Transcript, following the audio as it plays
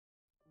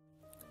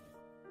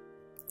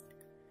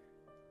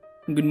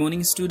Good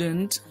morning,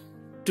 student.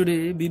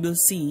 Today we will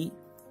see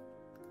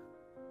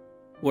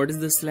what is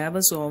the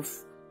syllabus of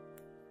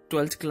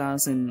 12th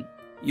class in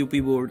UP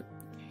board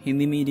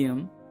Hindi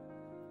medium.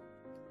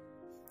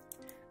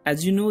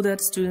 As you know that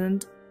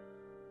student,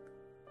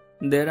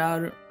 there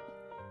are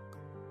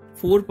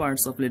 4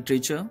 parts of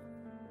literature.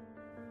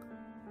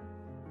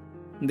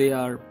 They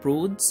are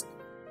prose,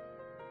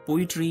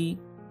 poetry,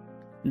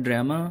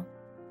 drama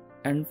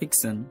and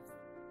fiction.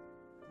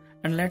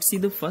 And let's see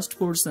the first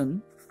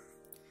portion.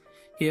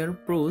 Here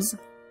prose,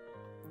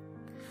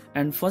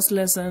 and first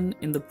lesson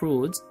in the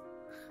prose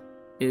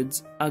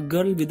is A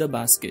Girl with a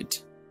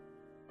Basket,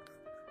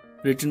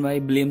 written by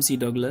William C.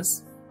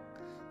 Douglas.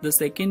 The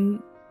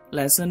second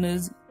lesson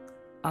is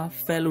A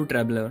Fellow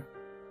Traveler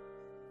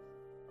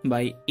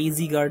by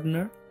A.Z.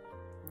 Gardner.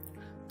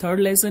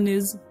 Third lesson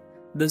is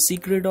The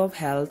Secret of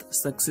Health,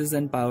 Success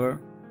and Power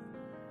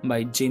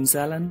by James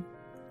Allen.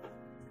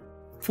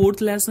 Fourth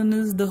lesson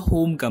is The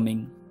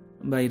Homecoming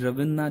by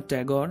Rabindranath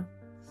Tagore.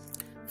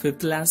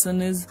 Fifth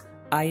lesson is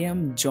I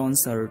Am John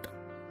Surt.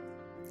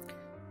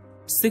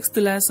 Sixth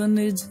lesson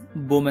is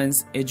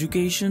Women's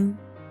Education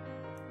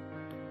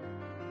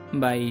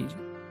by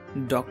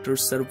Dr.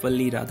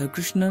 Sarvepalli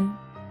Radhakrishnan.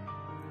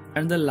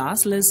 And the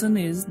last lesson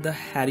is The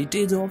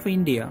Heritage of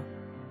India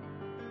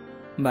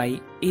by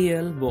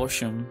A.L.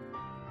 Bosham.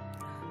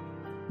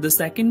 The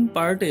second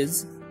part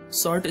is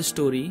short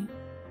story.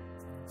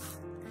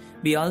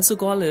 We also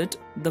call it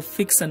the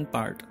fiction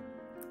part.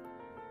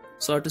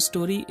 Short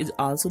story is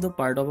also the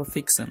part of a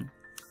fiction.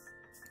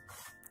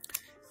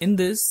 In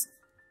this,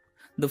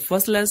 the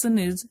first lesson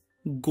is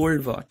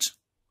Gold Watch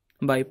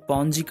by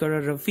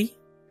Ponjikara Rafi.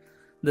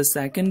 The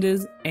second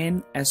is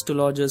An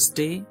Astrologer's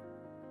Day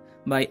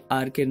by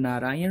R.K.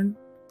 Narayan.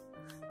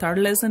 Third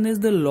lesson is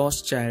The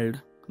Lost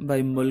Child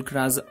by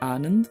Mulkraj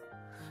Anand.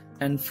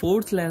 And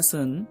fourth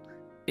lesson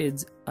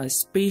is A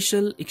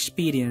Special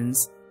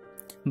Experience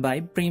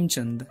by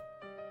Premchand.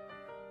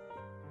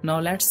 Now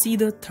let's see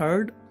the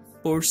third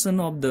portion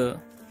of the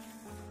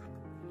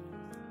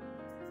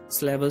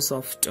syllabus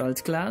of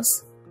 12th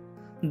class,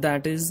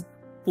 that is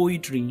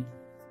poetry.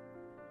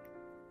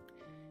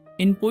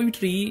 In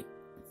poetry,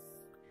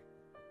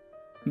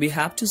 we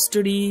have to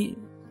study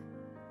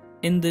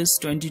in this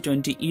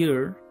 2020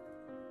 year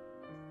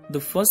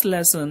the first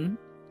lesson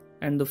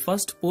and the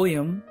first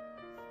poem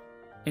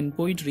in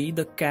poetry,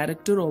 The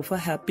Character of a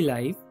Happy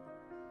Life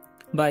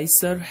by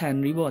Sir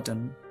Henry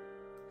Wotton.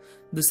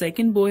 The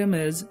second poem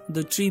is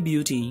The Tree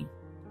Beauty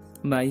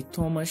by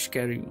Thomas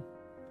Carlyle.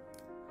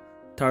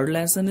 Third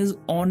lesson is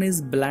On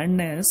His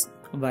Blindness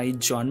by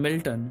John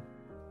Milton.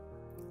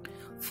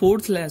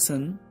 Fourth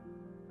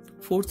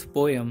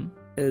poem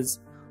is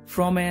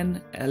From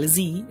an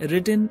Elegy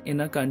Written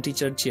in a Country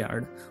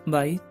Churchyard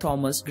by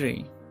Thomas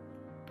Gray.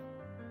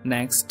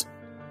 Next,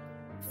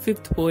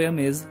 fifth poem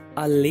is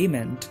A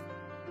Lament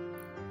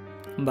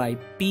by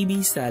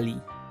P.B.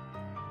 Shelley.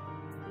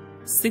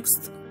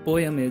 Sixth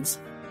poem is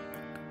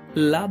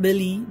La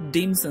Belle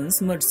Dame's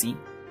Mercy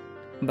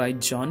by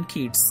John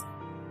Keats.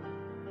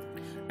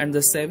 And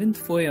the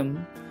seventh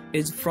poem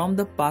is From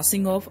the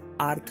Passing of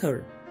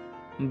Arthur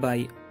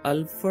by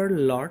Alfred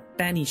Lord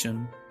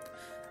Tennyson.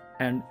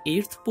 And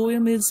eighth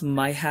poem is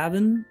My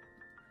Heaven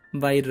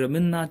by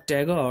Rabindranath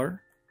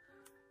Tagore.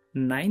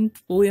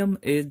 Ninth poem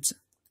is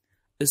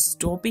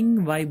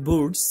Stopping by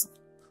Woods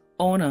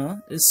on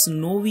a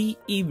Snowy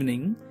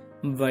Evening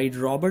by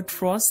Robert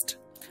Frost.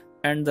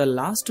 And the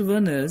last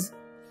one is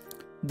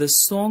The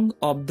Song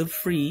of the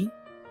Free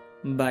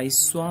by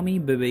Swami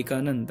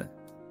Vivekananda.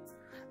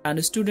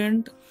 And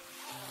student,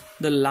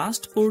 the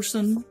last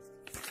portion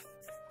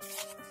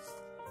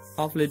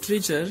of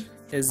literature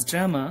is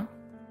drama.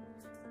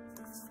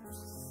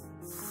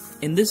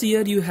 In this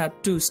year you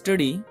have to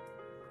study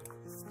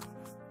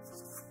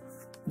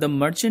The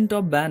Merchant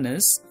of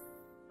Venice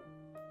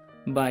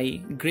by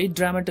great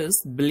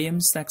dramatist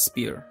William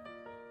Shakespeare.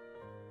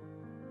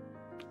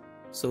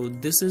 So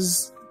this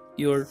is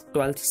your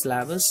 12th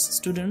syllabus,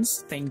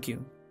 students. Thank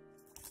you.